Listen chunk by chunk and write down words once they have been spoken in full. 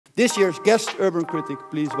This year's guest urban critic,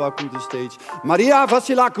 please welcome to the stage Maria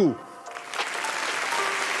Vassilakou.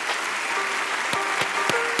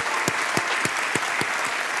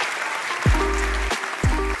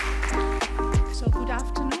 So good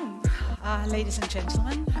afternoon, ladies and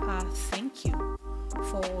gentlemen. Thank you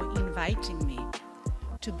for inviting me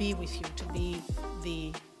to be with you, to be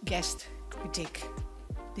the guest critic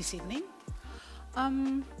this evening.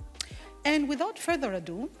 And without further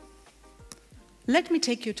ado, let me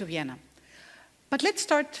take you to Vienna. But let's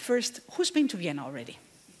start first. Who's been to Vienna already?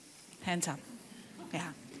 Hands up. Yeah,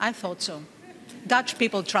 I thought so. Dutch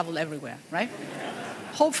people travel everywhere, right?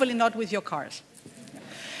 Hopefully not with your cars.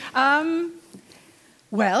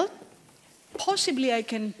 Well, possibly I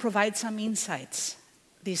can provide some insights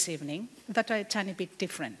this evening that are a tiny bit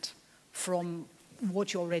different from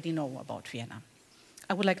what you already know about Vienna.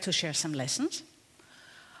 I would like to share some lessons.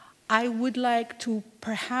 I would like to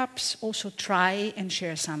perhaps also try and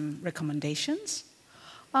share some recommendations.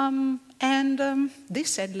 This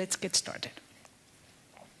said, let's get started.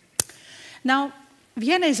 Now,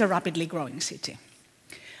 Vienna is a rapidly growing city.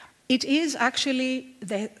 It is actually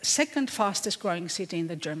the second fastest growing city in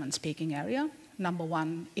the German-speaking area. Number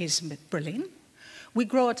one is Berlin. We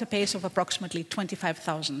grow at a pace of approximately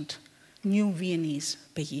 25,000 new Viennese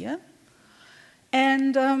per year.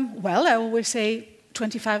 And, well, I always say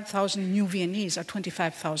 25,000 new Viennese are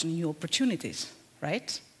 25,000 new opportunities,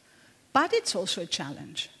 right? But it's also a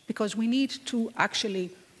challenge because we need to actually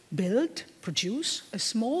build, produce a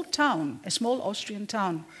small town, a small Austrian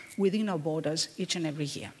town within our borders each and every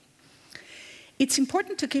year. It's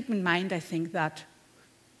important to keep in mind, I think, that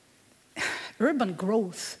urban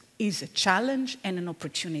growth is a challenge and an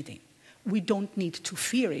opportunity. We don't need to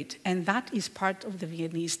fear it, and that is part of the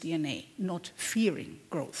Viennese DNA, not fearing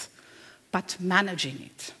growth, but managing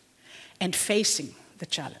it and facing the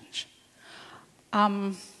challenge.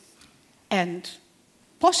 And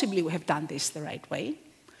possibly we have done this the right way,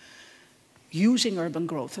 using urban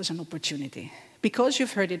growth as an opportunity. Because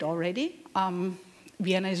you've heard it already,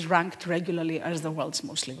 Vienna is ranked regularly as the world's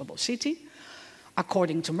most livable city,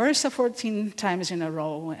 according to Mercer 14 times in a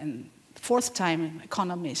row, and fourth time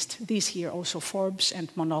Economist, this year also Forbes and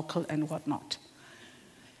Monocle and whatnot.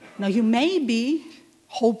 Now you may be,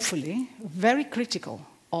 hopefully, very critical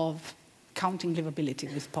of counting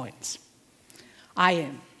livability with points. I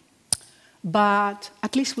am. But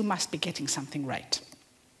at least we must be getting something right.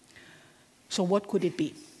 So what could it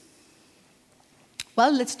be?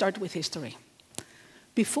 Well, let's start with history.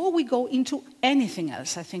 Before we go into anything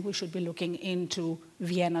else, I think we should be looking into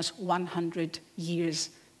Vienna's 100 years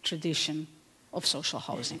tradition of social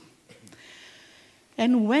housing.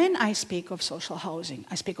 And when I speak of social housing,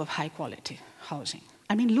 I speak of high-quality housing.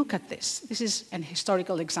 I mean, look at this. This is an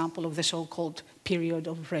historical example of the so-called period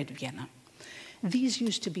of Red Vienna. These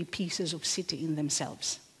used to be pieces of city in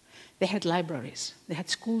themselves. They had libraries, they had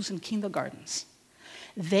schools and kindergartens.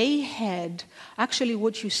 They had, actually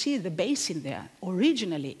what you see, the basin there,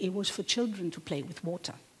 originally it was for children to play with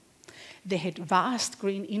water. They had vast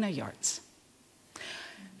green inner yards.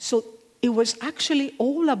 So it was actually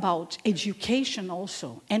all about education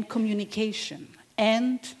also, and communication,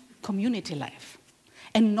 and community life,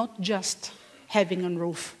 and not just having a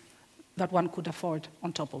roof that one could afford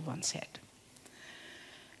on top of one's head.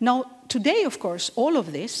 Now, today, of course, all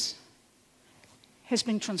of this has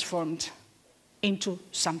been transformed into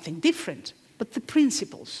something different, but the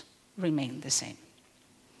principles remain the same.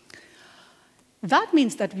 That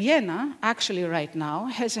means that Vienna, actually right now,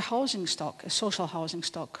 has a housing stock, a social housing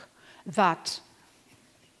stock, that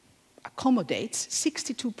accommodates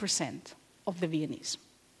 62% of the Viennese.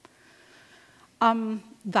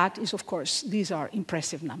 That is, of course, these are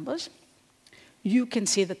impressive numbers. You can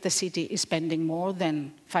see that the city is spending more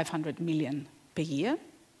than 500 million per year,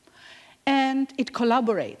 and it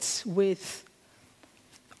collaborates with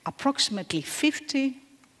approximately 50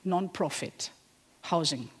 non-profit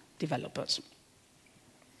housing developers.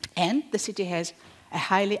 And the city has a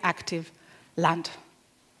highly active land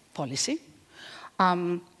policy.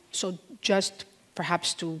 So just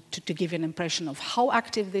perhaps to give you an impression of how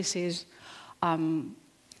active this is,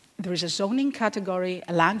 there is a zoning category,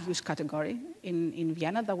 a land use category in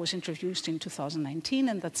Vienna that was introduced in 2019,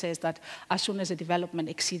 and that says that as soon as a development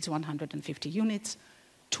exceeds 150 units,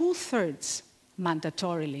 2/3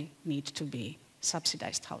 mandatorily need to be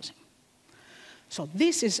subsidized housing. So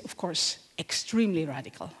this is, of course, extremely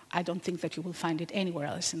radical. I don't think that you will find it anywhere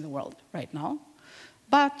else in the world right now.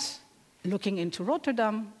 But looking into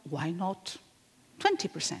Rotterdam, why not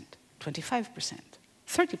 20%, 25%,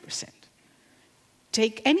 30%?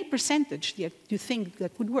 Take any percentage that you think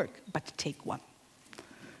that would work, but take one.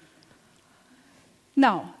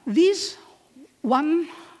 Now, these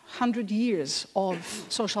 100 years of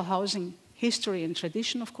social housing history and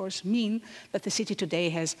tradition, of course, mean that the city today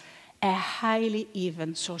has a highly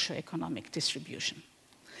even socioeconomic distribution.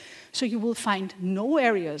 So you will find no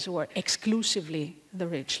areas where exclusively the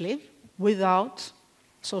rich live without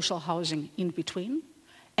social housing in between,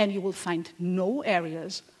 and you will find no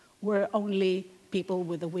areas where only people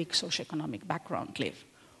with a weak socioeconomic background live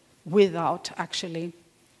without actually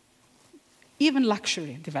even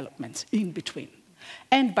luxury developments in between.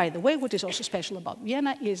 And by the way, what is also special about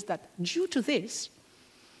Vienna is that due to this,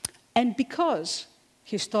 and because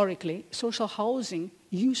historically social housing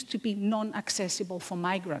used to be non-accessible for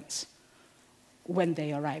migrants when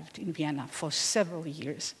they arrived in Vienna for several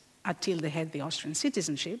years until they had the Austrian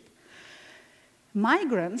citizenship,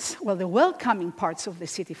 migrants, well, the welcoming parts of the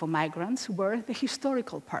city for migrants were the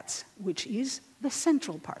historical parts, which is the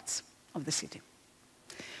central parts of the city.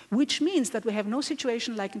 Which means that we have no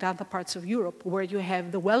situation like in other parts of Europe where you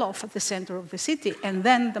have the well-off at the center of the city and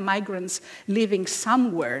then the migrants living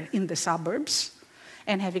somewhere in the suburbs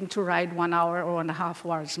and having to ride 1 hour or 1.5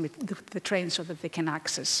 hours with the train so that they can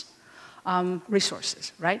access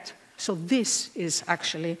resources, right? So this is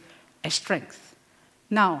actually a strength.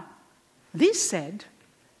 Now, this said,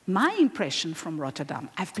 my impression from Rotterdam,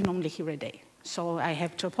 I've been only here a day, so I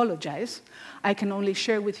have to apologize. I can only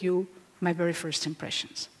share with you my very first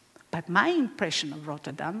impressions. But my impression of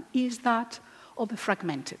Rotterdam is that of a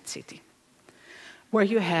fragmented city, where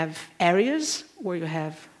you have areas where you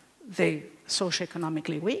have the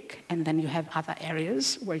socioeconomically weak, and then you have other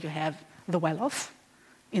areas where you have the well-off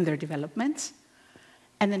in their developments,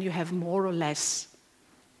 and then you have more or less,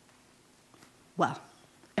 well,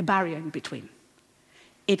 a barrier in between.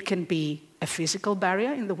 It can be a physical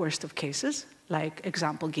barrier in the worst of cases, like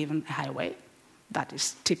example given, a highway. That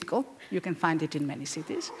is typical. You can find it in many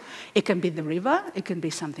cities. It can be the river. It can be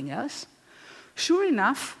something else. Sure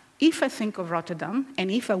enough, if I think of Rotterdam,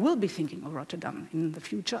 and if I will be thinking of Rotterdam in the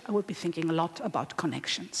future, I will be thinking a lot about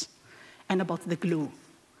connections and about the glue.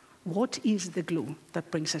 What is the glue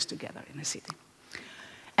that brings us together in a city?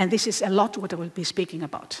 And this is a lot what I will be speaking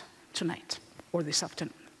about tonight or this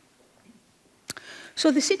afternoon.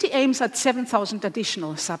 So the city aims at 7,000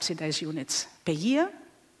 additional subsidized units per year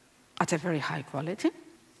at a very high quality.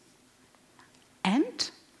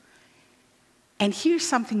 And here's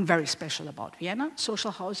something very special about Vienna. Social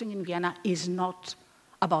housing in Vienna is not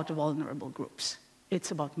about vulnerable groups. It's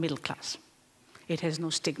about middle class. It has no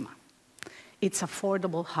stigma. It's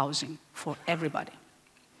affordable housing for everybody.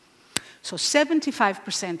 So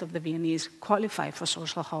 75% of the Viennese qualify for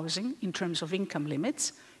social housing in terms of income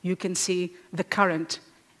limits. You can see the current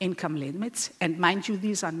income limits, and mind you,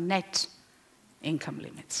 these are net income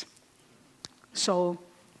limits. So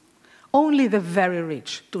only the very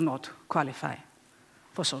rich do not qualify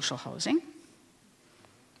for social housing.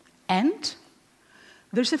 And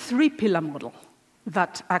there's a 3-pillar model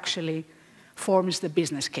that actually forms the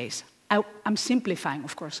business case. I'm simplifying,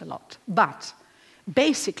 of course, a lot. But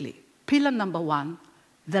basically, pillar number 1,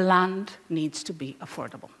 the land needs to be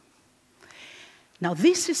affordable. Now,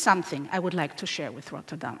 this is something I would like to share with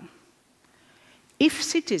Rotterdam. If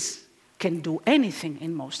cities can do anything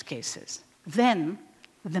in most cases, then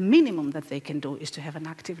the minimum that they can do is to have an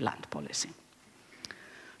active land policy.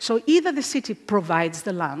 So either the city provides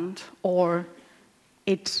the land or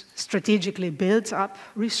it strategically builds up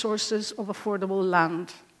resources of affordable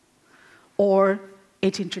land, or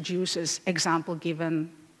it introduces, example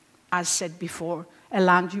given, as said before, a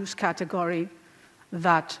land use category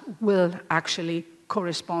that will actually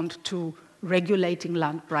correspond to regulating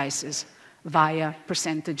land prices via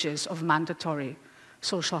percentages of mandatory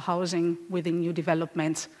social housing within new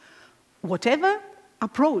developments. Whatever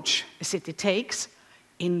approach a city takes,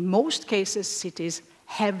 in most cases, cities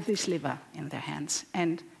have this lever in their hands,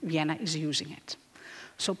 and Vienna is using it.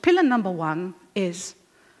 So pillar number 1 is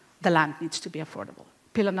the land needs to be affordable.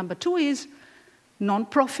 Pillar number 2 is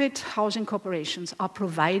non-profit housing corporations are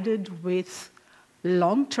provided with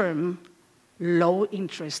long-term,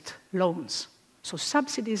 low-interest loans. So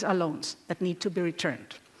subsidies are loans that need to be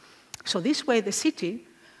returned. So this way, the city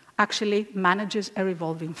actually manages a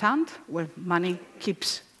revolving fund where money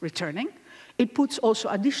keeps returning. It puts also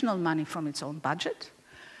additional money from its own budget.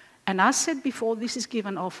 And as said before, this is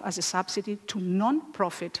given off as a subsidy to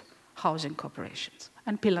non-profit housing corporations.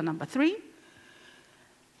 And pillar number 3,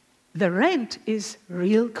 the rent is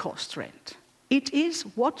real cost rent. It is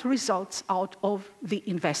what results out of the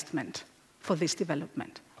investment for this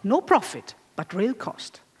development. No profit, but real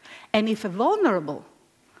cost. And if a vulnerable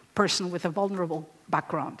person with a vulnerable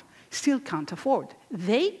background still can't afford,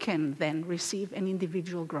 they can then receive an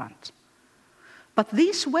individual grant But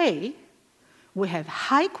this way, we have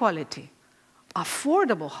high quality,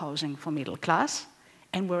 affordable housing for middle class,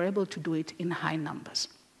 and we're able to do it in high numbers.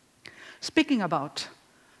 Speaking about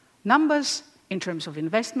numbers, in terms of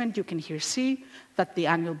investment, you can here see that the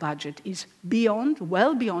annual budget is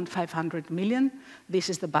well beyond 500 million. This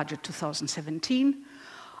is the budget 2017.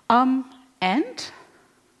 And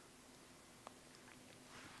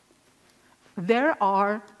there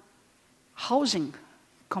are housing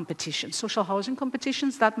competitions, social housing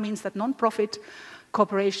competitions. That means that non-profit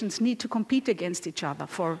corporations need to compete against each other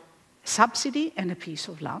for subsidy and a piece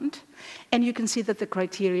of land. And you can see that the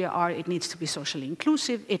criteria are: it needs to be socially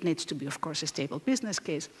inclusive, it needs to be, of course, a stable business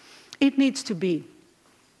case, it needs to be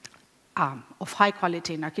of high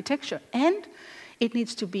quality in architecture, and it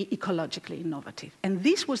needs to be ecologically innovative. And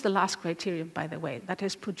this was the last criterion, by the way, that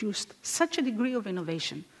has produced such a degree of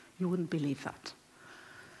innovation, you wouldn't believe that.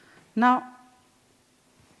 Now,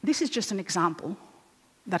 this is just an example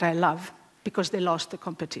that I love because they lost the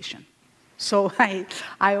competition. So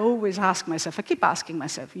I always ask myself, I keep asking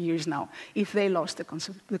myself years now, if they lost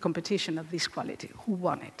the competition of this quality, who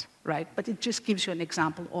won it, right? But it just gives you an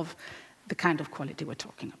example of the kind of quality we're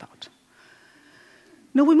talking about.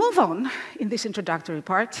 Now we move on in this introductory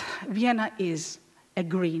part. Vienna is a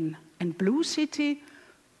green and blue city,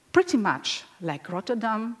 pretty much like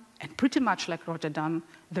Rotterdam, and pretty much like Rotterdam,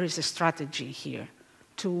 there is a strategy here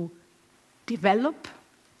to develop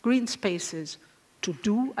green spaces, to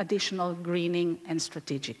do additional greening and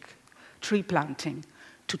strategic tree planting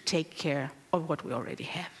to take care of what we already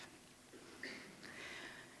have.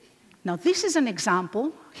 Now, this is an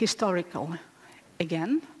example, historical,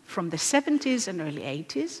 again, from the 70s and early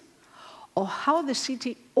 80s, of how the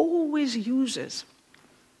city always uses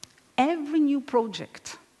every new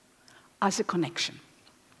project as a connection.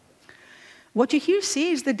 What you here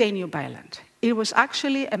see is the Danube Island. It was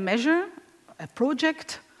actually a measure, a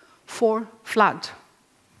project for flood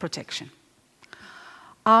protection.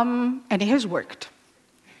 And it has worked.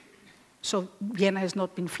 So Vienna has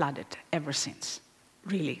not been flooded ever since,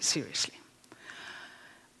 really, seriously.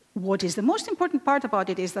 What is the most important part about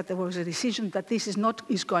it is that there was a decision that this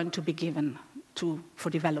is going to be given for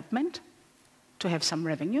development, to have some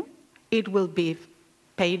revenue. It will be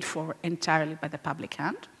paid for entirely by the public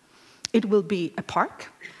hand. It will be a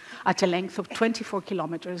park at a length of 24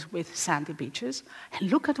 kilometers with sandy beaches.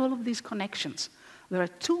 And look at all of these connections. There are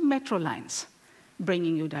 2 metro lines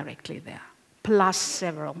bringing you directly there, plus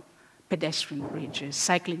several pedestrian bridges,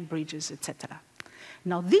 cycling bridges, etc.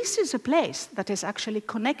 Now, this is a place that has actually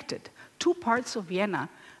connected 2 parts of Vienna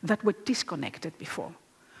that were disconnected before,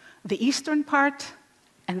 the eastern part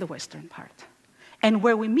and the western part. And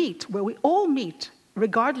where we meet, where we all meet,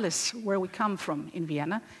 regardless where we come from in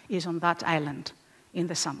Vienna, is on that island in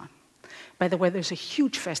the summer. By the way, there's a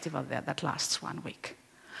huge festival there that lasts 1 week.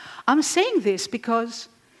 I'm saying this because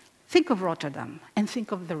think of Rotterdam and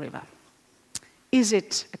think of the river. Is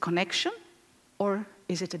it a connection or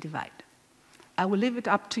is it a divide? I will leave it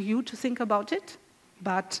up to you to think about it,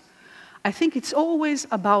 but I think it's always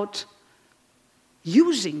about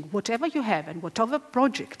using whatever you have and whatever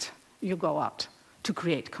project you go out to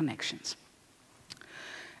create connections.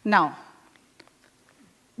 Now,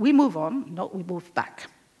 we move on. No, we move back.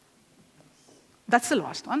 That's the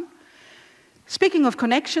last one. Speaking of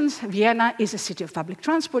connections, Vienna is a city of public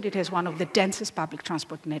transport. It has one of the densest public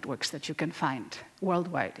transport networks that you can find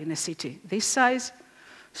worldwide in a city this size.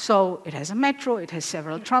 So it has a metro, it has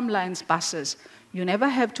several tram lines, buses. You never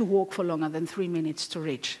have to walk for longer than 3 minutes to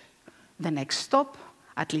reach the next stop,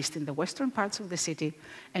 at least in the western parts of the city,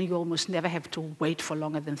 and you almost never have to wait for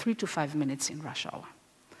longer than 3 to 5 minutes in rush hour.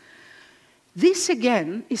 This,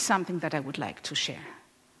 again, is something that I would like to share.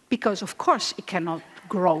 Because, of course, it cannot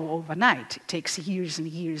grow overnight. It takes years and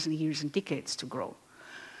years and years and decades to grow.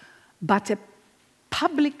 But a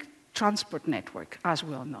public transport network, as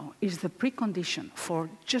we all know, is the precondition for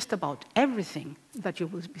just about everything that you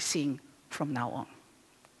will be seeing from now on.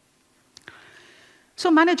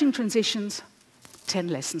 So managing transitions, 10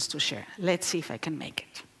 lessons to share. Let's see if I can make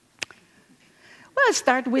it. Well, I'll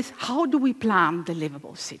start with how do we plan the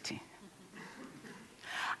livable city?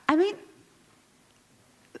 I mean,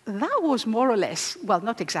 that was more or less, well,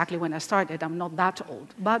 not exactly when I started, I'm not that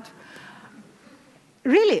old, but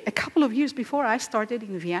really, a couple of years before I started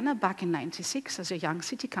in Vienna, back in '96, as a young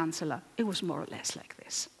city councillor, it was more or less like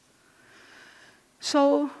this.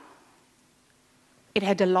 So it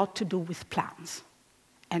had a lot to do with plans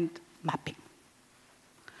and mapping.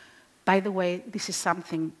 By the way, this is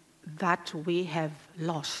something that we have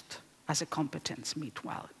lost as a competence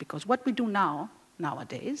meanwhile, because what we do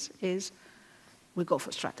nowadays is we go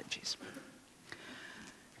for strategies,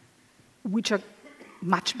 which are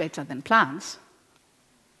much better than plans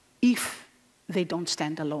if they don't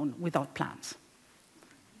stand alone without plans.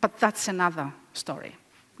 But that's another story.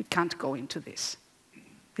 We can't go into this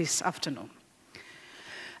afternoon.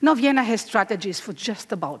 Now, Vienna has strategies for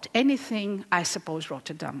just about anything, I suppose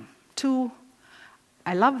Rotterdam too.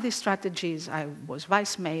 I love these strategies. I was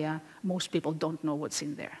vice mayor. Most people don't know what's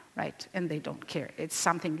in there, right? And they don't care. It's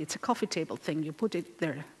a coffee table thing. You put it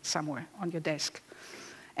there somewhere on your desk.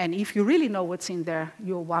 And if you really know what's in there,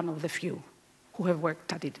 you're one of the few who have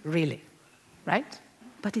worked at it, really, right?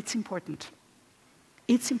 But it's important.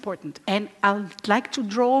 It's important. And I'd like to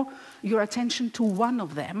draw your attention to one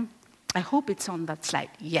of them. I hope it's on that slide.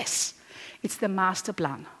 Yes. It's the master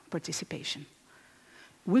plan participation,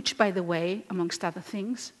 which, by the way, amongst other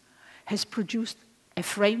things, has produced a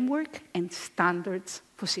framework and standards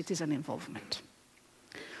for citizen involvement.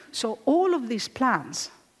 So all of these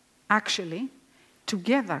plans, actually,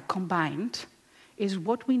 together, combined, is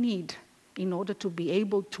what we need in order to be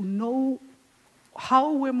able to know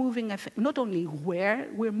how we're moving, not only where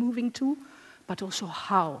we're moving to, but also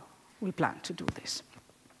how we plan to do this.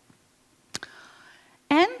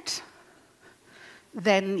 And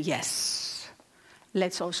then, yes,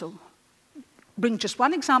 let's also bring just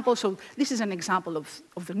one example. So this is an example of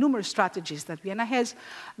the numerous strategies that Vienna has.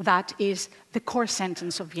 That is the core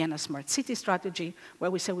sentence of Vienna's Smart City strategy,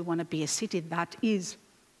 where we say we want to be a city that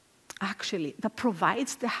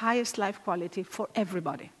provides the highest life quality for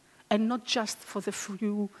everybody, and not just for the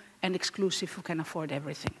few and exclusive who can afford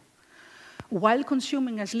everything, while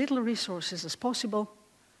consuming as little resources as possible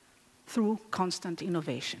through constant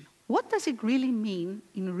innovation. What does it really mean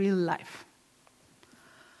in real life?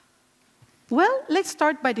 Well, let's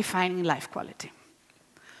start by defining life quality.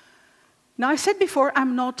 Now, I said before,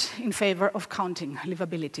 I'm not in favor of counting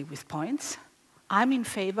livability with points. I'm in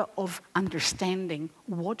favor of understanding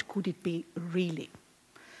what could it be really.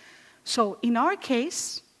 So in our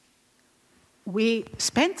case, we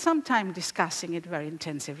spent some time discussing it very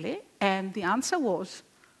intensively, and the answer was,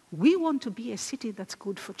 we want to be a city that's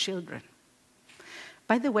good for children.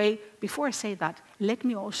 By the way, before I say that, let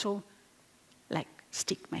me also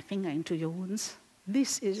stick my finger into your wounds.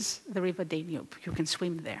 This is the River Danube. You can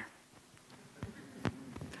swim there.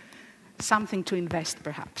 Something to invest,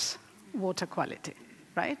 perhaps. Water quality,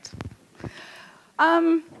 right?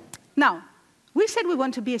 Now, we said we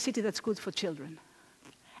want to be a city that's good for children.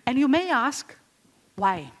 And you may ask,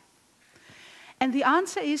 why? And the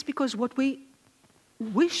answer is because what we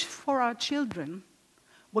wish for our children,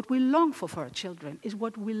 what we long for our children, is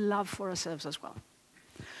what we love for ourselves as well.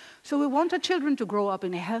 So we want our children to grow up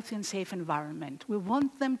in a healthy and safe environment. We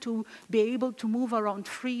want them to be able to move around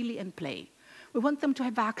freely and play. We want them to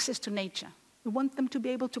have access to nature. We want them to be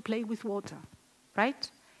able to play with water, right?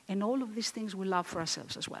 And all of these things we love for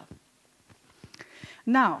ourselves as well.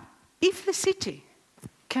 Now, if the city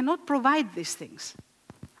cannot provide these things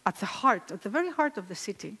at the very heart of the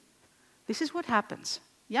city, this is what happens.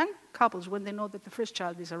 Young couples, when they know that the first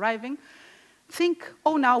child is arriving, think,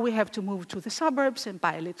 oh, now we have to move to the suburbs and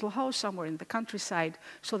buy a little house somewhere in the countryside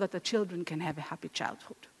so that the children can have a happy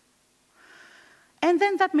childhood. And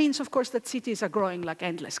then that means, of course, that cities are growing like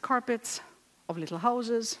endless carpets of little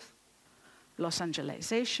houses. Los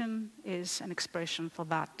Angelesization is an expression for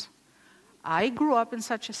that. I grew up in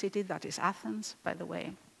such a city, that is Athens, by the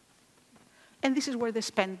way. And this is where they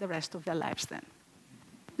spend the rest of their lives then.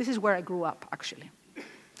 This is where I grew up, actually.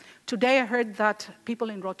 Today I heard that people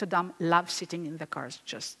in Rotterdam love sitting in the cars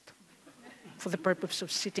just for the purpose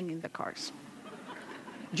of sitting in the cars.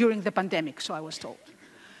 During the pandemic, so I was told.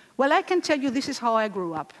 Well, I can tell you this is how I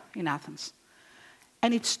grew up in Athens.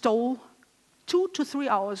 And it stole 2 to 3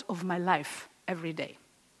 hours of my life every day,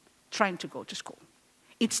 trying to go to school.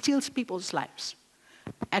 It steals people's lives.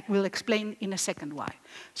 I will explain in a second why.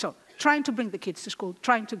 So, trying to bring the kids to school,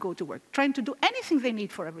 trying to go to work, trying to do anything they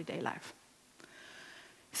need for everyday life.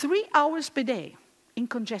 3 hours per day in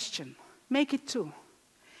congestion, make it 2.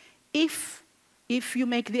 If you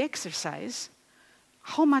make the exercise,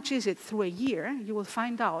 how much is it through a year? You will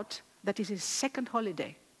find out that it is a second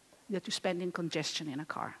holiday that you spend in congestion in a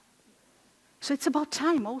car. So it's about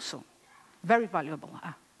time also. Very valuable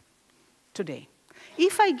today.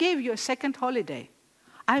 If I gave you a second holiday,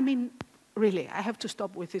 I mean, really, I have to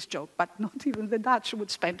stop with this joke, but not even the Dutch would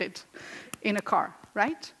spend it in a car,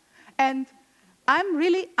 right? And I'm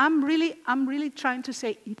really trying to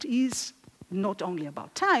say it is not only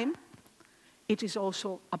about time, it is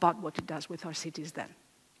also about what it does with our cities then.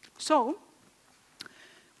 So,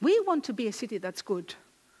 we want to be a city that's good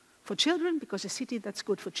for children, because a city that's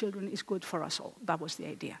good for children is good for us all. That was the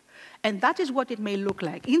idea. And that is what it may look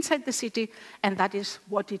like inside the city, and that is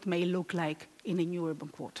what it may look like in a new urban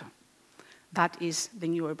quarter. That is the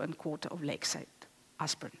new urban quarter of Lakeside,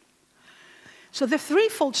 Aspern. So the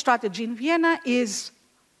threefold strategy in Vienna is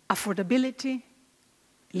affordability,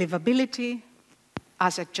 livability,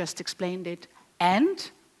 as I just explained it,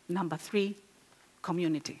 and, number 3,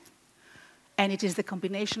 community. And it is the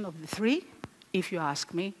combination of the 3, if you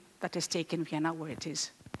ask me, that has taken Vienna where it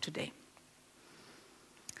is today.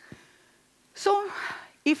 So,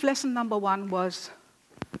 if lesson number 1 was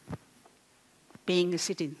being a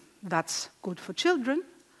city that's good for children,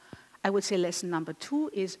 I would say lesson number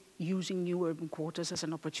 2 is using new urban quarters as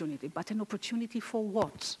an opportunity. But an opportunity for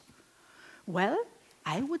what? Well,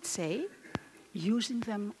 I would say using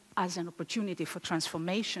them as an opportunity for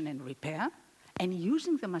transformation and repair, and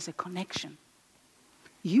using them as a connection.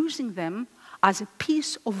 Using them as a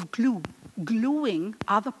piece of glue, gluing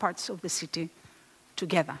other parts of the city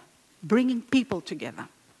together, bringing people together.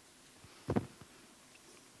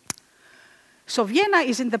 So Vienna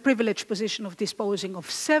is in the privileged position of disposing of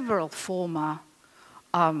several former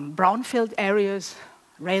brownfield areas,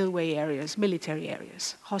 railway areas, military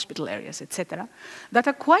areas, hospital areas, etc., that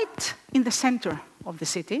are quite in the center of the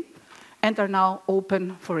city and are now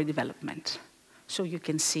open for redevelopment. So you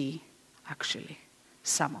can see, actually,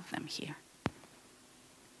 some of them here.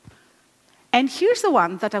 And here's the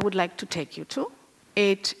one that I would like to take you to.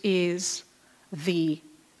 It is the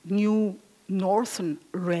new Northern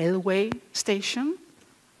Railway Station,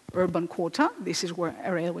 urban quarter. This is where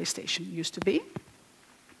a railway station used to be.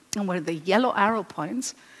 And where the yellow arrow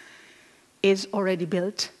points is already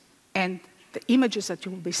built, and the images that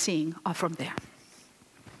you will be seeing are from there.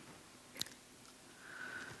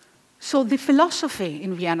 So the philosophy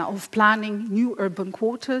in Vienna of planning new urban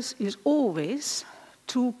quarters is always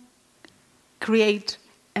to create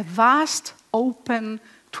a vast, open,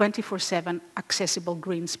 24/7 accessible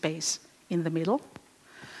green space in the middle,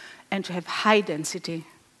 and to have high density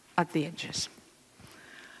at the edges.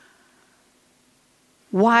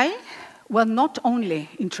 Why? Well, not only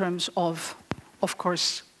in terms of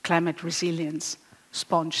course, climate resilience,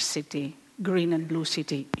 sponge city, green and blue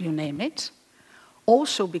city, you name it.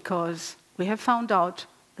 Also because we have found out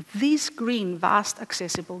that these green, vast,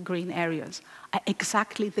 accessible green areas are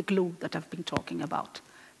exactly the glue that I've been talking about,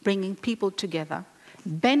 bringing people together,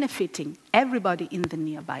 benefiting everybody in the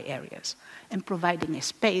nearby areas, and providing a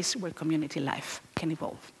space where community life can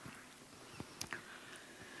evolve.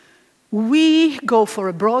 We go for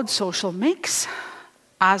a broad social mix.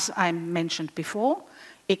 As I mentioned before,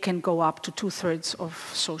 it can go up to 2/3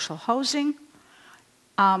 of social housing,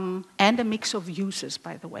 and a mix of uses,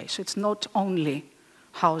 by the way. So it's not only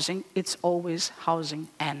housing, it's always housing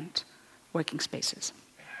and working spaces.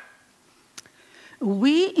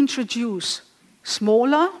 We introduce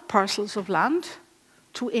smaller parcels of land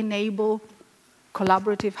to enable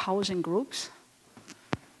collaborative housing groups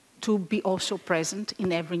to be also present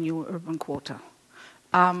in every new urban quarter.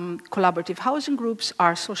 Collaborative housing groups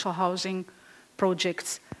are social housing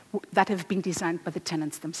projects that have been designed by the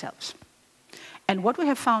tenants themselves. And what we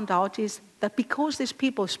have found out is that because these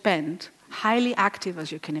people spend, highly active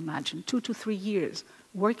as you can imagine, 2 to 3 years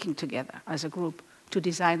working together as a group to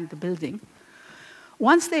design the building,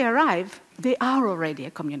 once they arrive, they are already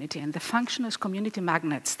a community, and they function as community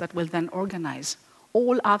magnets that will then organize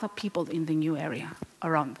all other people in the new area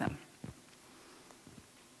around them.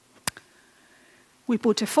 We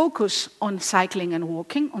put a focus on cycling and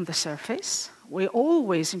walking on the surface. We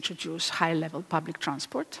always introduce high-level public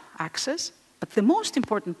transport access, but the most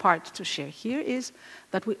important part to share here is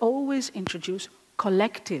that we always introduce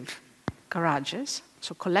collective garages,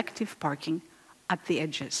 so collective parking at the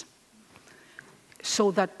edges,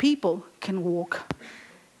 so that people can walk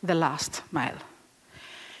the last mile.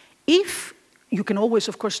 If you can always,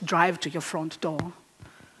 of course, drive to your front door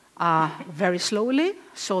very slowly,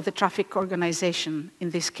 so the traffic organization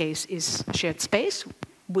in this case is shared space,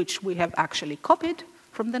 which we have actually copied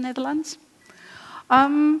from the Netherlands.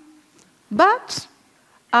 But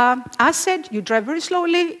as said, you drive very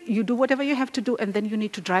slowly, you do whatever you have to do, and then you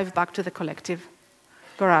need to drive back to the collective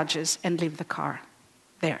garages and leave the car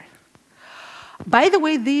there. By the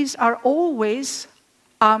way, these are always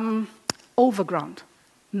overground,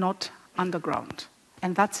 not underground,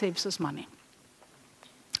 and that saves us money.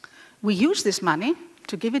 We use this money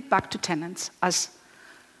to give it back to tenants as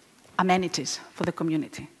amenities for the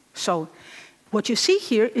community. So what you see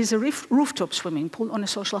here is a rooftop swimming pool on a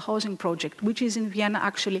social housing project, which is in Vienna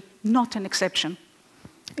actually not an exception.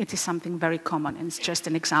 It is something very common, and it's just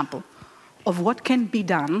an example of what can be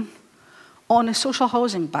done on a social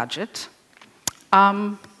housing budget,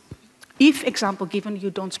 if, example given,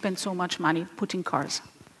 you don't spend so much money putting cars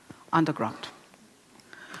underground.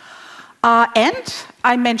 And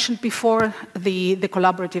I mentioned before the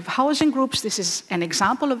collaborative housing groups. This is an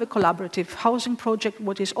example of a collaborative housing project.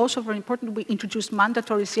 What is also very important, we introduced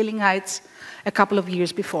mandatory ceiling heights a couple of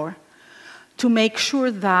years before to make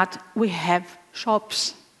sure that we have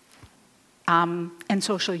shops and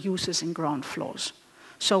social uses in ground floors.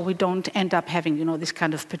 So we don't end up having, this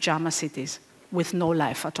kind of pajama cities with no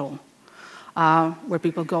life at all, where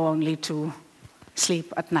people go only to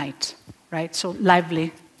sleep at night, right? So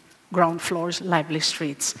lively ground floors, lively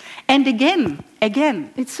streets. And again,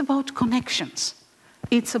 it's about connections.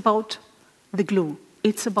 It's about the glue.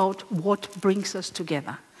 It's about what brings us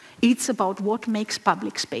together. It's about what makes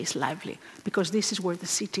public space lively, because this is where the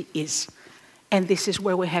city is. And this is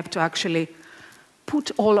where we have to actually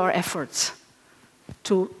put all our efforts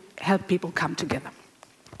to help people come together.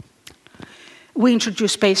 We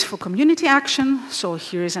introduce space for community action. So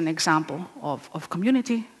here is an example of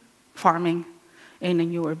community farming in a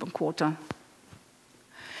new urban quarter.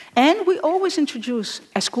 And we always introduce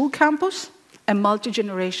a school campus, a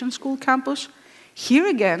multi-generation school campus. Here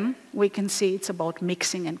again, we can see it's about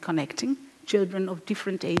mixing and connecting children of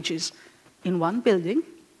different ages in one building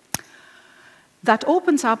that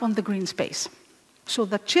opens up on the green space, so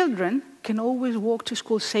that children can always walk to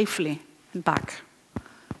school safely and back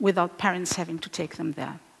without parents having to take them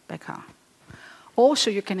there by car. Also,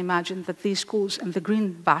 you can imagine that these schools and the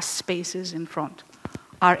green vast spaces in front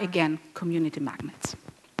are, again, community magnets.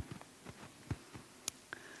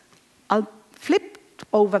 I'll flip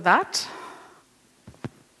over that.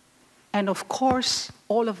 And of course,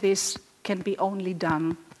 all of this can be only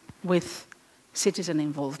done with citizen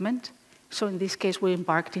involvement. So in this case, we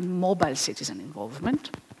embarked in mobile citizen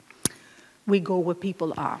involvement. We go where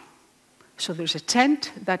people are. So there's a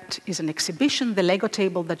tent that is an exhibition. The Lego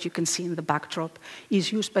table that you can see in the backdrop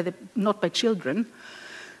is used by not by children,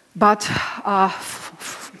 but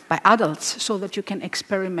by adults, so that you can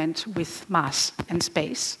experiment with mass and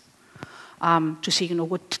space to see,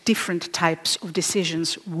 what different types of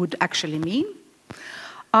decisions would actually mean.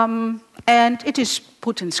 And it is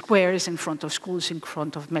put in squares in front of schools, in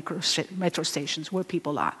front of metro stations, where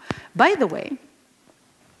people are. By the way,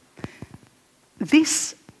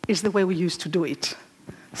 this is the way we used to do it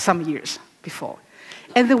some years before,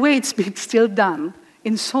 and the way it's been still done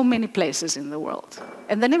in so many places in the world.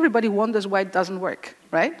 And then everybody wonders why it doesn't work,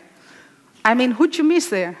 right? I mean, who'd you miss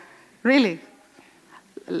there, really?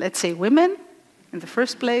 Let's say women in the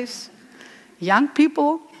first place, young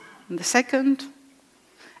people in the second.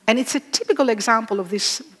 And it's a typical example of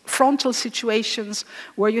these frontal situations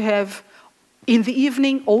where you have, in the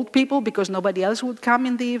evening, old people, because nobody else would come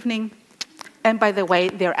in the evening. And by the way,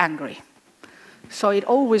 they're angry. So it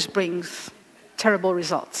always brings terrible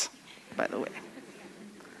results, by the way.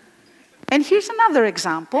 And here's another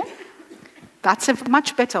example. That's a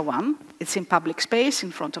much better one. It's in public space,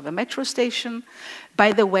 in front of a metro station.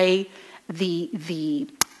 By the way, the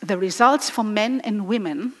results for men and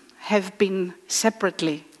women have been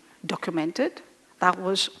separately documented. That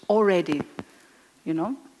was already,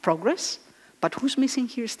 progress. But who's missing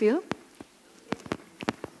here still?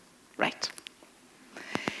 Right.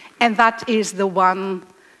 And that is the one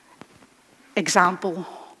example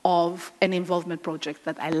of an involvement project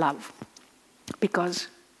that I love, because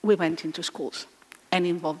we went into schools and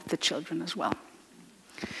involved the children as well,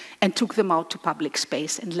 and took them out to public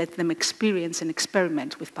space and let them experience and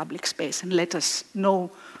experiment with public space and let us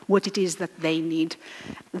know what it is that they need.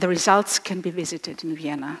 The results can be visited in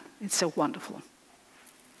Vienna. It's a wonderful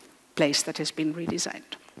place that has been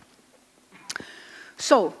redesigned.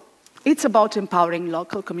 So it's about empowering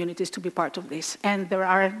local communities to be part of this. And there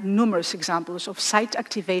are numerous examples of site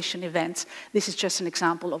activation events. This is just an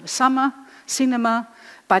example of a summer cinema,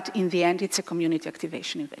 but in the end, it's a community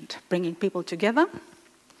activation event, bringing people together,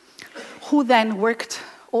 who then worked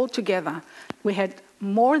all together. We had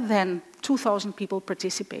more than 2,000 people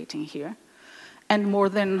participating here, and more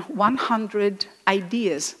than 100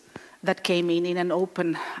 ideas that came in an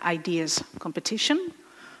open ideas competition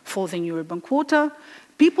for the new urban quarter.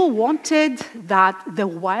 People wanted that the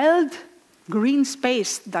wild green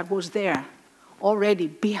space that was there already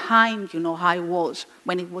behind, high walls,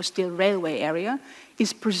 when it was still railway area,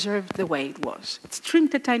 is preserved the way it was. It's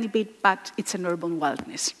trimmed a tiny bit, but it's an urban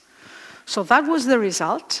wildness. So that was the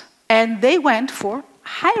result. And they went for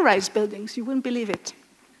high-rise buildings, you wouldn't believe it,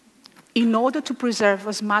 in order to preserve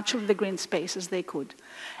as much of the green space as they could.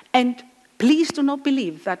 And please do not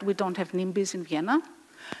believe that we don't have NIMBYs in Vienna,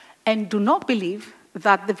 and do not believe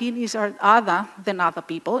that the Viennese are other than other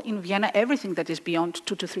people. In Vienna, everything that is beyond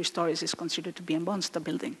 2 to 3 stories is considered to be a monster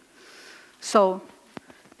building. So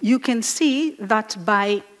you can see that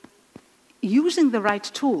by using the right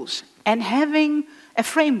tools and having a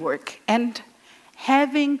framework and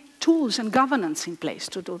having tools and governance in place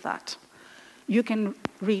to do that, you can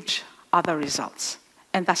reach other results.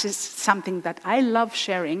 And that is something that I love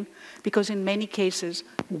sharing, because in many cases,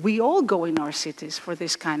 we all go in our cities for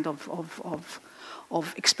this kind of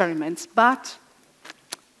experiments, but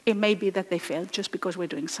it may be that they fail just because we're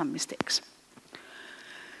doing some mistakes.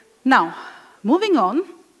 Now, moving on,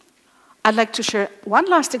 I'd like to share one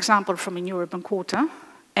last example from a new urban quarter,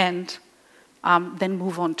 and then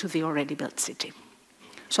move on to the already built city.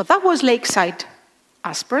 So that was Lakeside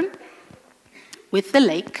Aspern, with the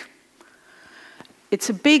lake. It's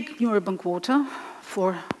a big new urban quarter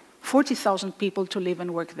for 40,000 people to live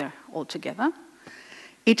and work there altogether.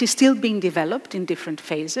 It is still being developed in different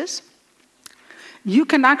phases. You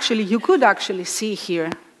could actually see here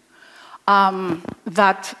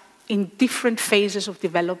that in different phases of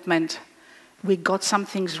development, we got some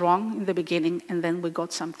things wrong in the beginning, and then we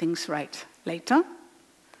got some things right later.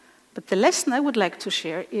 But the lesson I would like to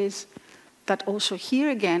share is that also here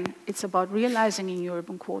again, it's about realizing in your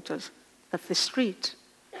urban quarters that the street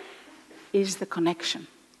is the connection.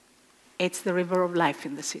 It's the river of life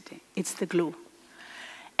in the city. It's the glue.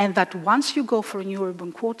 And that once you go for a new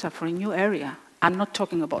urban quarter, for a new area, I'm not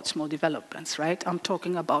talking about small developments, right? I'm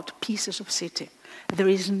talking about pieces of city. There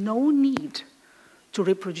is no need to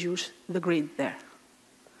reproduce the grid there.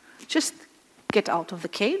 Just get out of the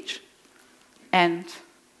cage and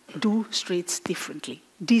do streets differently.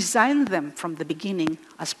 Design them from the beginning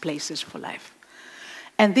as places for life.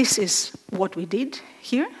 And this is what we did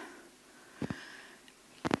here.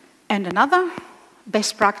 And another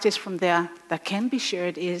best practice from there that can be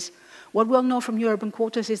shared is, what we'll know from new urban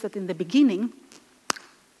quarters is that in the beginning,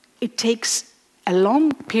 it takes a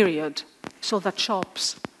long period so that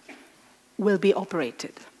shops will be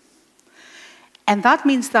operated. And that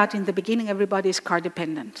means that in the beginning, everybody is car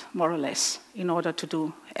dependent, more or less, in order to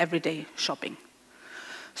do everyday shopping.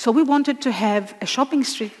 So we wanted to have a shopping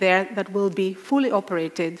street there that will be fully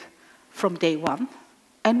operated from day one,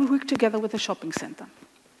 and we worked together with the shopping center.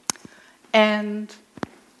 And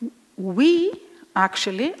we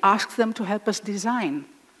actually asked them to help us design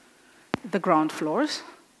the ground floors,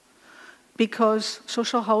 because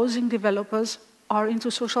social housing developers are into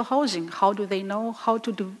social housing. How do they know how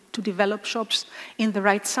to develop shops in the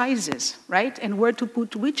right sizes, right? And where to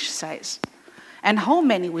put which size, and how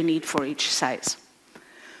many we need for each size.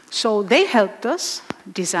 So they helped us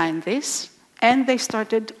design this, and they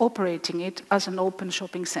started operating it as an open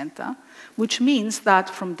shopping center, which means that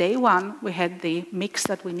from day one, we had the mix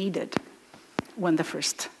that we needed when the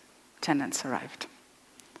first tenants arrived.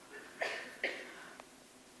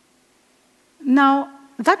 Now,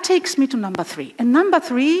 that takes me to number 3. And number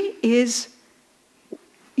 3 is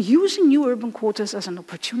using new urban quarters as an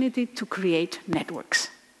opportunity to create networks.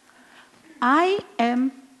 I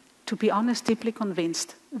am, to be honest, deeply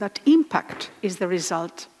convinced that impact is the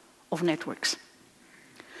result of networks.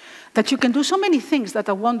 That you can do so many things that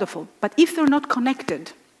are wonderful, but if they're not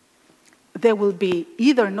connected, there will be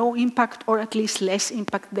either no impact or at least less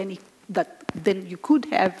impact than you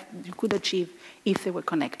could achieve if they were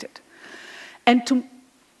connected. And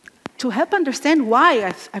to help understand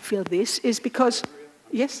why I feel this is because,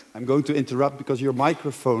 yes? I'm going to interrupt because your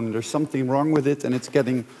microphone, there's something wrong with it and it's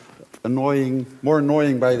getting annoying, more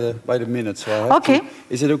annoying by the minute. So I have to,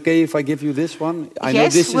 is it okay if I give you this one? I know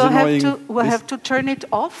this is annoying. We'll have to turn it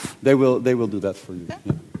off. They will do that for you. Yeah.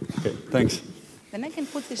 Okay, thanks. Then I can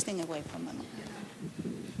put this thing away for a moment.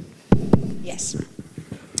 Yes.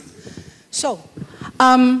 So,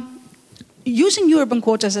 using new urban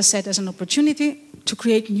quarters, as I said, as an opportunity to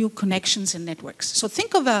create new connections and networks. So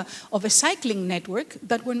think of a cycling network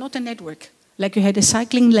that were not a network. Like you had a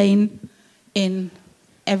cycling lane in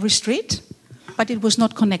every street, but it was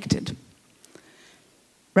not connected.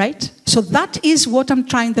 Right? So that is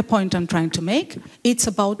the point I'm trying to make. It's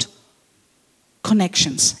about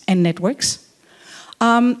connections and networks.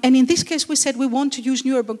 And in this case, we said we want to use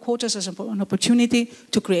new urban quarters as an opportunity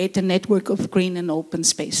to create a network of green and open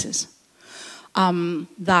spaces.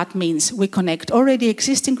 That means we connect already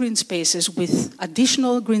existing green spaces with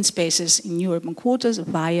additional green spaces in new urban quarters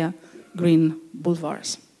via green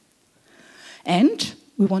boulevards. And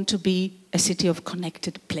we want to be a city of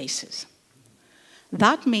connected places.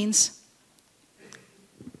 That means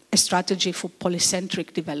a strategy for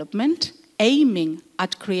polycentric development, aiming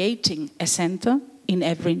at creating a center in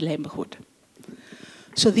every neighborhood.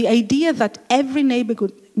 So the idea that every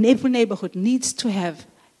neighborhood every neighborhood needs to have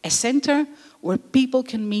a center where people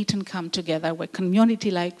can meet and come together, where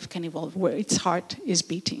community life can evolve, where its heart is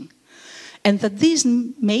beating. And that these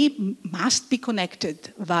must be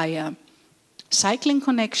connected via cycling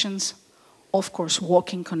connections, of course,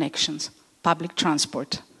 walking connections, public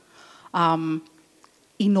transport,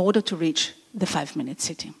 in order to reach the 5-minute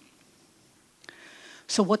city.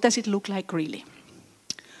 So what does it look like really?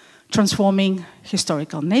 Transforming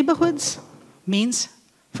historical neighborhoods means,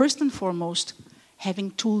 first and foremost,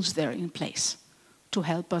 having tools there in place to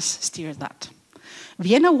help us steer that.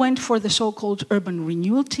 Vienna went for the so-called urban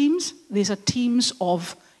renewal teams. These are teams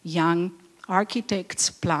of young architects,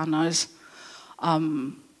 planners,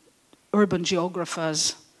 urban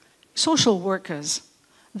geographers, social workers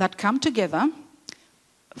that come together,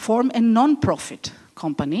 form a non-profit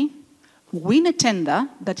company, win a tender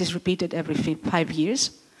that is repeated every 5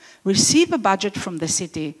 years, receive a budget from the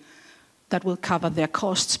city that will cover their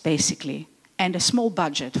costs, basically, and a small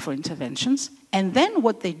budget for interventions. And then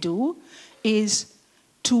what they do is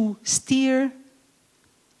to steer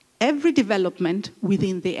every development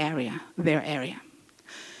within the area, their area.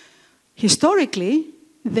 Historically,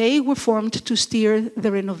 they were formed to steer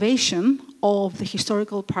the renovation of the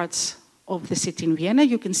historical parts of the city in Vienna.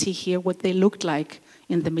 You can see here what they looked like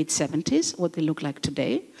in the mid-70s, what they look like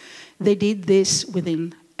today. They did this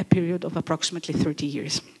within a period of approximately 30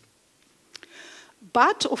 years.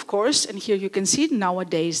 But, of course, and here you can see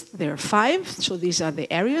nowadays there are 5, so these are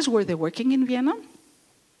the areas where they're working in Vienna.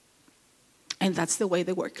 And that's the way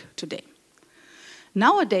they work today.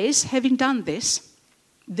 Nowadays, having done this,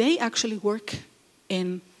 they actually work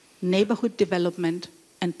in neighborhood development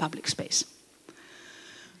and public space.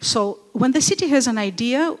 So when the city has an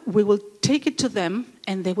idea, we will take it to them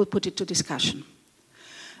and they will put it to discussion.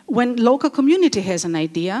 When local community has an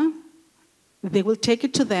idea, they will take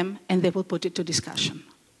it to them and they will put it to discussion.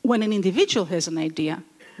 When an individual has an idea,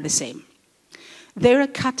 the same. They're a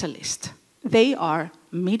catalyst. They are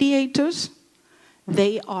mediators.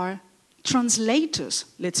 They are translators,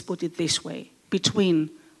 let's put it this way,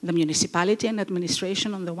 between the municipality and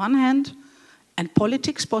administration on the one hand, and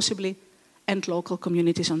politics possibly, and local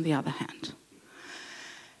communities on the other hand.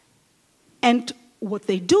 And what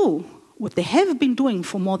they do, what they have been doing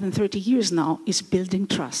for more than 30 years now, is building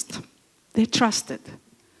trust. They're trusted.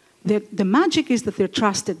 The magic is that they're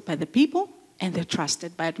trusted by the people and they're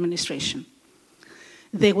trusted by administration.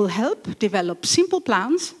 They will help develop simple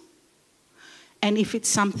plans, and if it's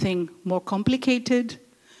something more complicated,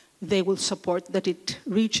 they will support that it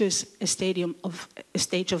reaches a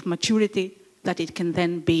stage of maturity that it can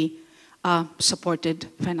then be supported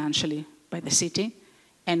financially by the city,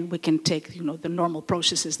 and we can take the normal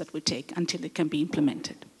processes that we take until it can be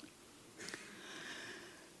implemented.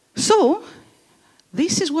 So,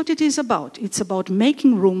 this is what it is about. It's about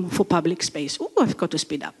making room for public space. Oh, I've got to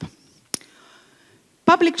speed up.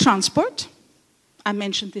 Public transport, I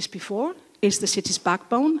mentioned this before, is the city's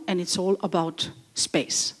backbone, and it's all about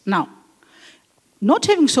space. Now, not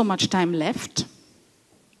having so much time left,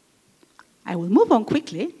 I will move on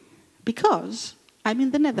quickly because I'm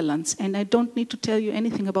in the Netherlands and I don't need to tell you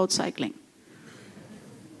anything about cycling.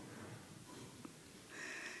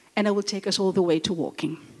 And I will take us all the way to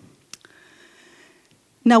walking.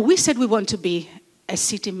 Now, we said we want to be a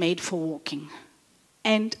city made for walking.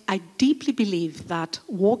 And I deeply believe that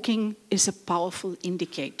walking is a powerful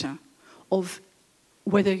indicator of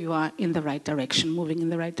whether you are in the right direction, moving in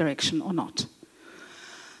the right direction or not.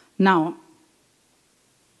 Now,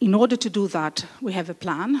 in order to do that, we have a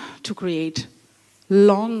plan to create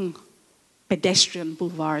long pedestrian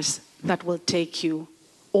boulevards that will take you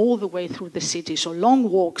all the way through the city. So long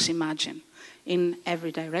walks, imagine, in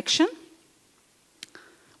every direction,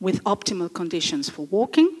 with optimal conditions for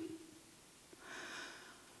walking.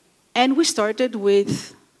 And we started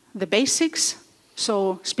with the basics,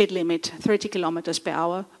 so speed limit 30 kilometers per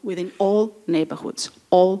hour within all neighborhoods,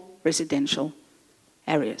 all residential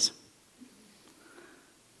areas.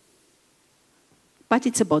 But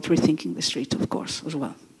it's about rethinking the street, of course, as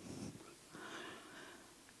well.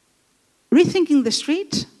 Rethinking the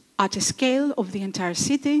street at a scale of the entire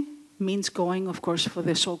city means going, of course, for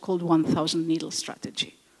the so-called 1,000 needle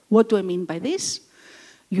strategy. What do I mean by this?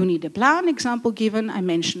 You need a plan, example given. I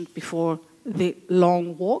mentioned before the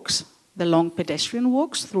long walks, the long pedestrian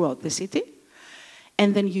walks throughout the city.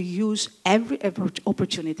 And then you use every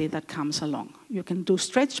opportunity that comes along. You can do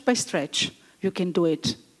stretch by stretch. You can do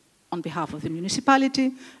it on behalf of the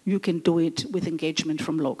municipality. You can do it with engagement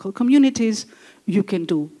from local communities. You can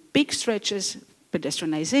do big stretches,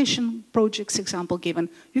 pedestrianization projects, example given.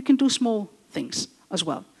 You can do small things as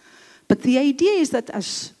well. But the idea is that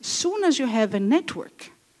as soon as you have a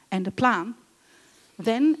network and a plan,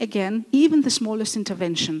 then again, even the smallest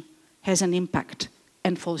intervention has an impact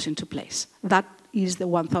and falls into place. That is the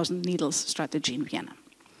 1,000 needles strategy in Vienna.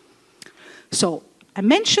 So I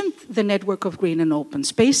mentioned the network of green and open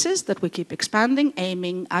spaces that we keep expanding,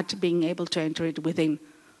 aiming at being able to enter it within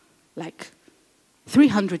like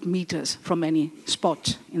 300 meters from any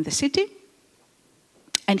spot in the city.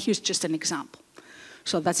 And here's just an example.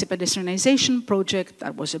 So that's a pedestrianization project.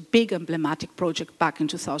 That was a big emblematic project back in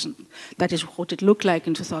 2000. That is what it looked like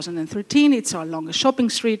in 2013. It's our longest shopping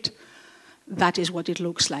street. That is what it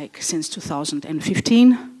looks like since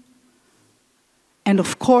 2015. And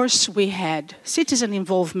of course, we had citizen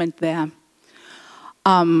involvement there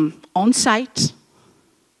on site.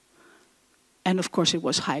 And of course, it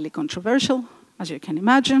was highly controversial, as you can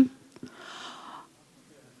imagine.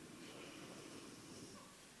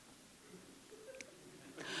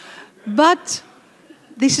 But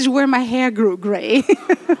this is where my hair grew gray.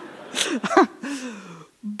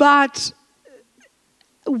 But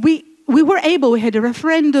we were able, we had a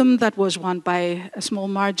referendum that was won by a small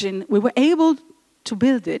margin. We were able to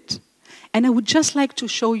build it. And I would just like to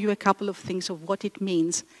show you a couple of things of what it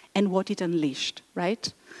means and what it unleashed,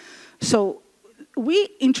 right? So we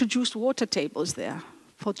introduced water tables there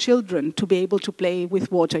for children to be able to play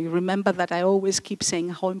with water. You remember that I always keep saying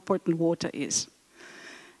how important water is.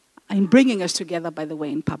 In bringing us together, by the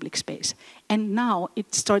way, in public space. And now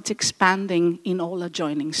it starts expanding in all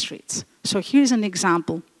adjoining streets. So here's an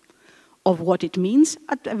example of what it means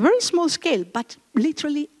at a very small scale, but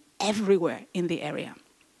literally everywhere in the area.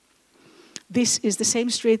 This is the same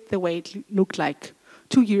street the way it looked like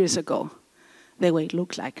 2 years ago, the way it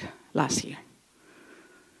looked like last year.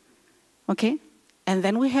 Okay? And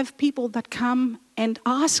then we have people that come and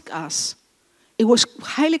ask us. It was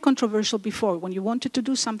highly controversial before. When you wanted to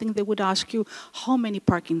do something, they would ask you, how many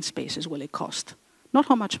parking spaces will it cost? Not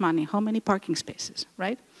how much money, how many parking spaces,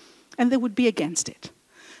 right? And they would be against it.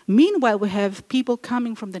 Meanwhile, we have people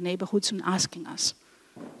coming from the neighborhoods and asking us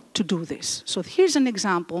to do this. So here's an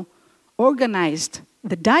example, organized,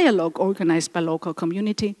 the dialogue organized by local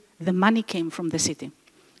community, the money came from the city.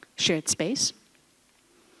 Shared space.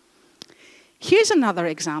 Here's another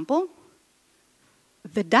example.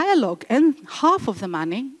 The dialogue and half of the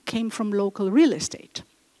money came from local real estate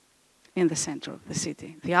in the center of the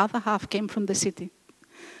city. The other half came from the city,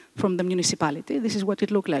 from the municipality. This is what it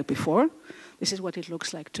looked like before. This is what it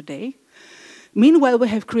looks like today. Meanwhile, we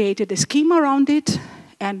have created a scheme around it,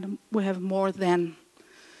 and we have more than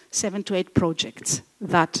 7 to 8 projects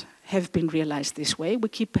that have been realized this way. We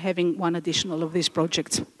keep having one additional of these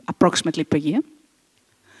projects approximately per year.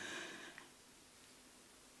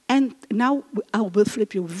 And now I will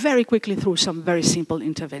flip you very quickly through some very simple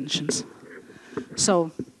interventions.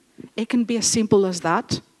 So it can be as simple as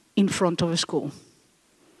that in front of a school.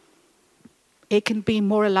 It can be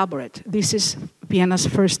more elaborate. This is Vienna's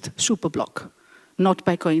first superblock, not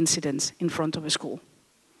by coincidence, in front of a school.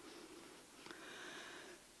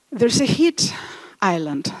 There's a heat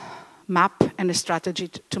island map and a strategy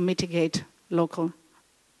to mitigate local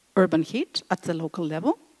urban heat at the local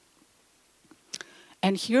level.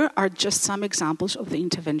 And here are just some examples of the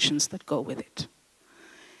interventions that go with it.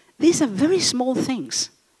 These are very small things.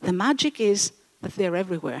 The magic is that they're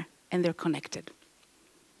everywhere and they're connected.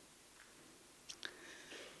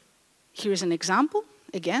 Here's an example,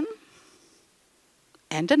 again,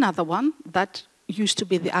 and another one that used to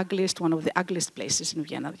be the ugliest, one of the ugliest places in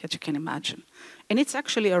Vienna that you can imagine. And it's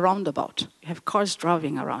actually a roundabout. You have cars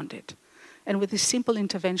driving around it. And with this simple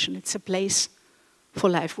intervention, it's a place for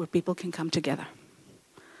life where people can come together.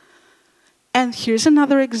 And here's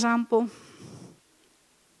another example.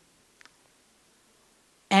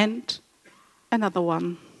 And another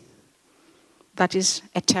one. That is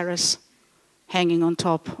a terrace hanging on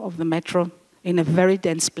top of the metro in a very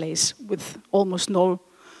dense place with almost no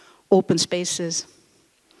open spaces.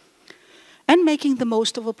 And making the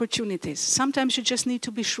most of opportunities. Sometimes you just need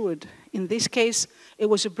to be shrewd. In this case, it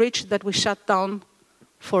was a bridge that we shut down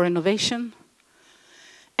for renovation.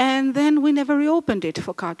 And then we never reopened it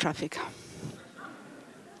for car traffic.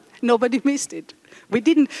 Nobody missed it. We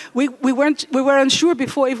were unsure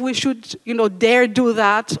before if we should, dare do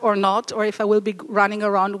that or not, or if I will be running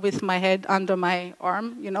around with my head under my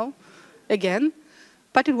arm, again.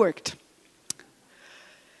 But it worked.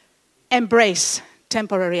 Embrace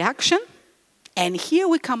temporary action. And here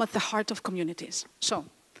we come at the heart of communities. So,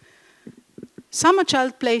 summer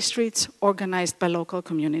child play streets organized by local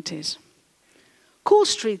communities. Cool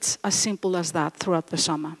streets as simple as that throughout the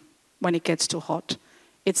summer when it gets too hot.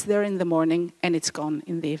 It's there in the morning and it's gone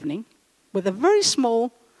in the evening with a very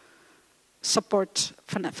small support,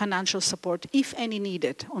 financial support, if any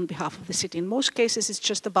needed, on behalf of the city. In most cases, it's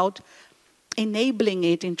just about enabling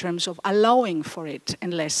it in terms of allowing for it,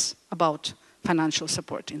 and less about financial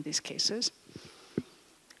support in these cases.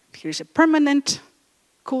 Here's a permanent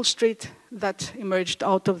cool street that emerged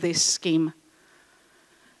out of this scheme.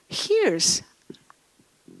 Here's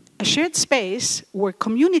a shared space where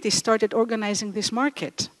communities started organizing this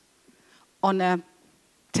market on a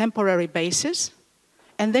temporary basis,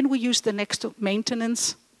 and then we used the next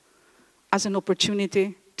maintenance as an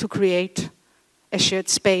opportunity to create a shared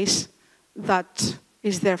space that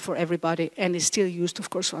is there for everybody and is still used, of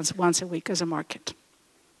course, once a week as a market.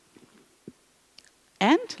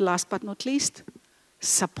 And last but not least,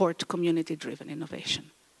 support community-driven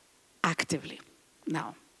innovation actively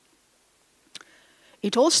now.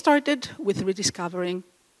 It all started with rediscovering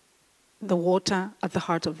the water at the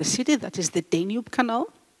heart of the city, that is the Danube Canal.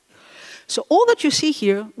 So all that you see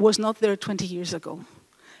here was not there 20 years ago.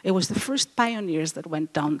 It was the first pioneers that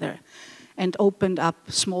went down there and opened up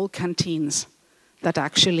small canteens that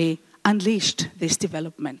actually unleashed this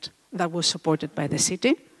development that was supported by the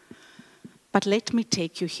city. But let me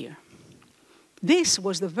take you here. This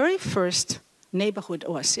was the very first neighborhood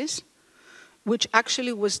oasis, which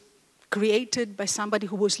actually was created by somebody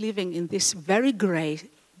who was living in this very gray,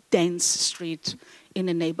 dense street in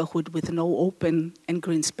a neighborhood with no open and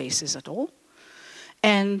green spaces at all.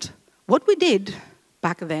 And what we did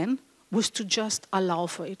back then was to just allow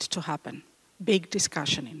for it to happen. Big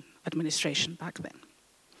discussion in administration back then.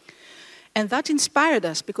 And that inspired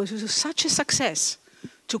us because it was such a success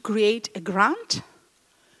to create a grant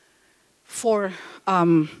for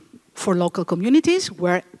local communities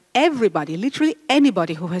where everybody, literally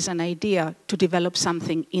anybody who has an idea to develop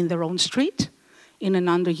something in their own street, in an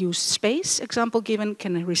underused space, example given,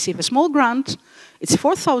 can receive a small grant. It's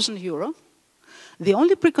 €4,000. The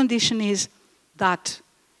only precondition is that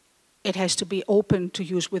it has to be open to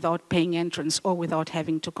use without paying entrance or without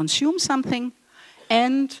having to consume something.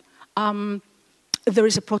 And there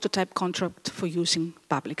is a prototype contract for using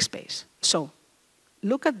public space. So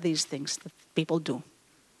look at these things that people do.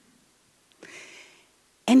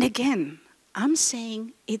 And again, I'm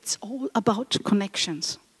saying it's all about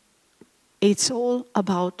connections. It's all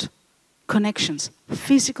about connections,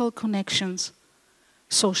 physical connections,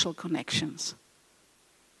 social connections.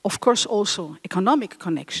 Of course, also economic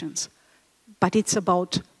connections, but it's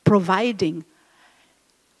about providing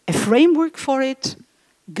a framework for it,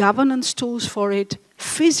 governance tools for it,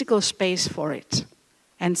 physical space for it,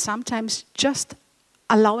 and sometimes just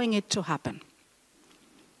allowing it to happen.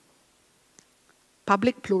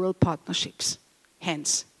 Public-plural partnerships,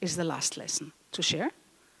 hence, is the last lesson to share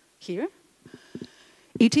here.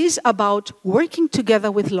 It is about working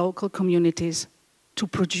together with local communities to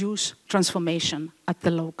produce transformation at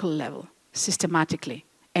the local level, systematically,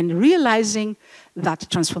 and realizing that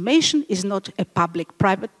transformation is not a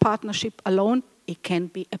public-private partnership alone, it can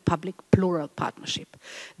be a public-plural partnership.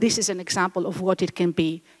 This is an example of what it can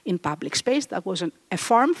be in public space. That was a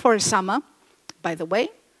farm for a summer, by the way.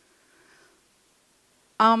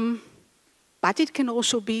 But it can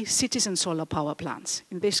also be citizen solar power plants.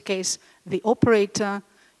 In this case, the operator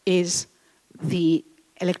is the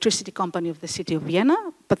electricity company of the city of Vienna,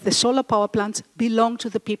 but the solar power plants belong to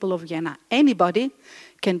the people of Vienna. Anybody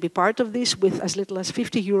can be part of this with as little as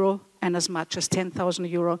 €50 and as much as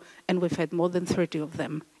 €10,000, and we've had more than 30 of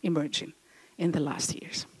them emerging in the last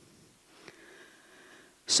years.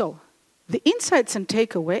 So, the insights and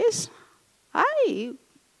takeaways, I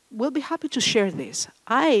will be happy to share this.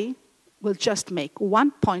 I will just make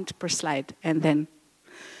 1 point per slide, and then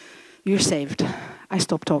you're saved. I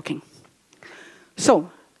stop talking.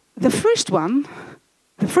 So, the first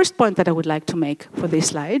point that I would like to make for this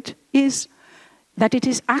slide is that it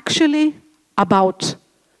is actually about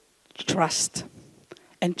trust.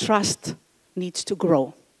 And trust needs to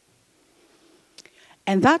grow.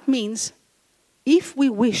 And that means if we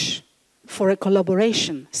wish for a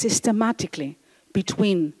collaboration systematically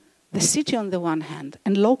between the city on the one hand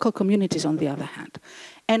and local communities on the other hand,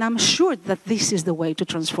 and I'm sure that this is the way to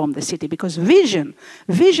transform the city, because vision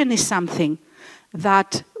is something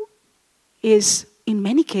that is, in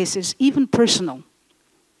many cases, even personal.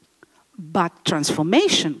 But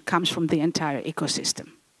transformation comes from the entire ecosystem.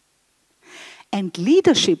 And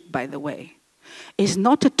leadership, by the way, is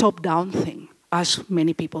not a top-down thing, as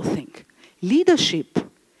many people think. Leadership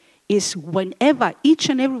is whenever each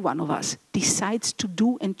and every one of us decides to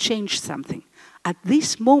do and change something. At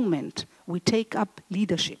this moment, we take up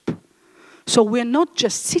leadership. So we're not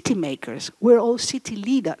just city makers, we're all city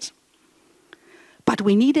leaders. But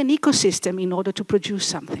we need an ecosystem in order to produce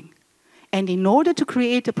something. And in order to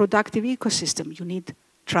create a productive ecosystem, you need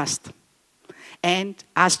trust. And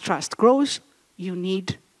as trust grows, you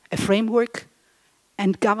need a framework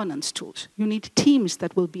and governance tools. You need teams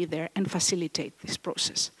that will be there and facilitate this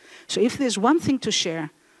process. So if there's one thing to share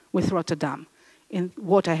with Rotterdam, in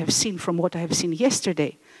what I have seen from what I have seen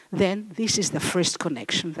yesterday, then this is the first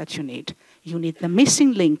connection that you need. You need the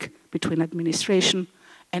missing link between administration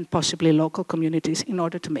and possibly local communities in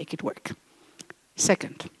order to make it work.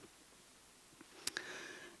 Second,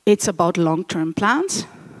 it's about long-term plans,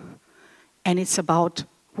 and it's about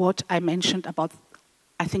what I mentioned about,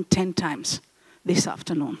 I think, 10 times this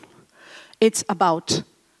afternoon. It's about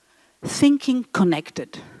thinking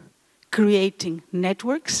connected, creating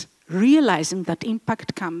networks, realizing that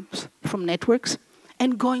impact comes from networks,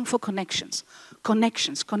 and going for connections.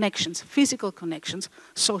 Connections, connections, physical connections,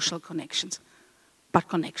 social connections, but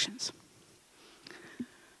connections.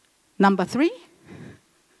 Number 3,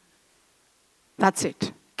 that's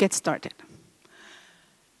it. Get started.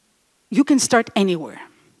 You can start anywhere.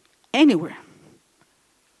 Anywhere.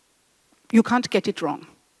 You can't get it wrong.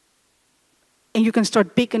 And you can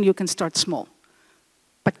start big and you can start small.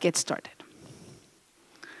 But get started.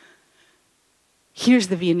 Here's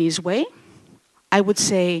the Viennese way. I would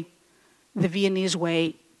say the Viennese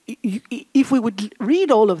way, if we would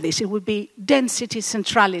read all of this, it would be density,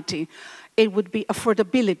 centrality. It would be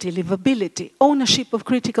affordability, livability, ownership of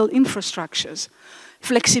critical infrastructures,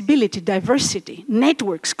 flexibility, diversity,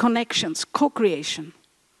 networks, connections, co-creation,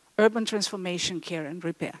 urban transformation, care and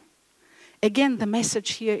repair. Again, the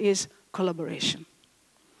message here is collaboration.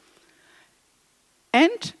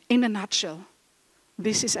 And in a nutshell,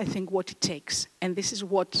 this is, I think, what it takes. And this is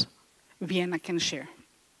what Vienna can share.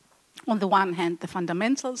 On the one hand, the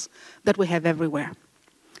fundamentals that we have everywhere.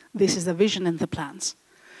 This is the vision and the plans.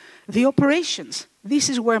 The operations, this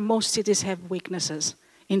is where most cities have weaknesses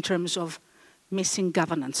in terms of missing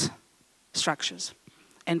governance structures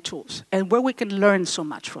and tools, and where we can learn so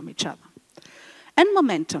much from each other. And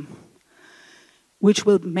momentum, which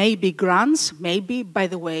will maybe grants, maybe, by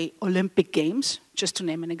the way, Olympic Games, just to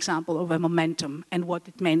name an example of a momentum and what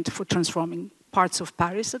it meant for transforming parts of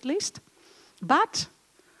Paris at least. But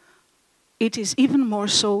it is even more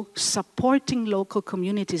so supporting local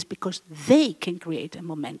communities because they can create a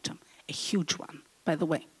momentum, a huge one, by the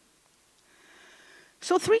way.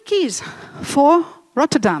 So 3 keys for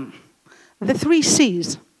Rotterdam, the 3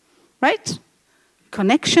 C's, right?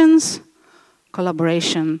 Connections,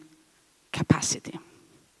 collaboration, capacity.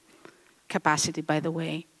 Capacity, by the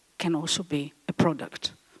way, can also be a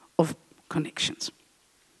product of connections.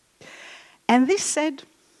 And this said,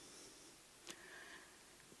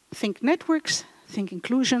 think networks, think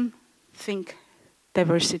inclusion, think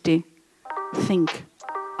diversity, think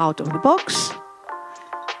out of the box.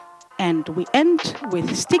 And we end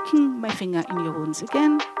with sticking my finger in your wounds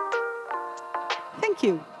again. Thank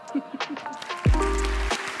you.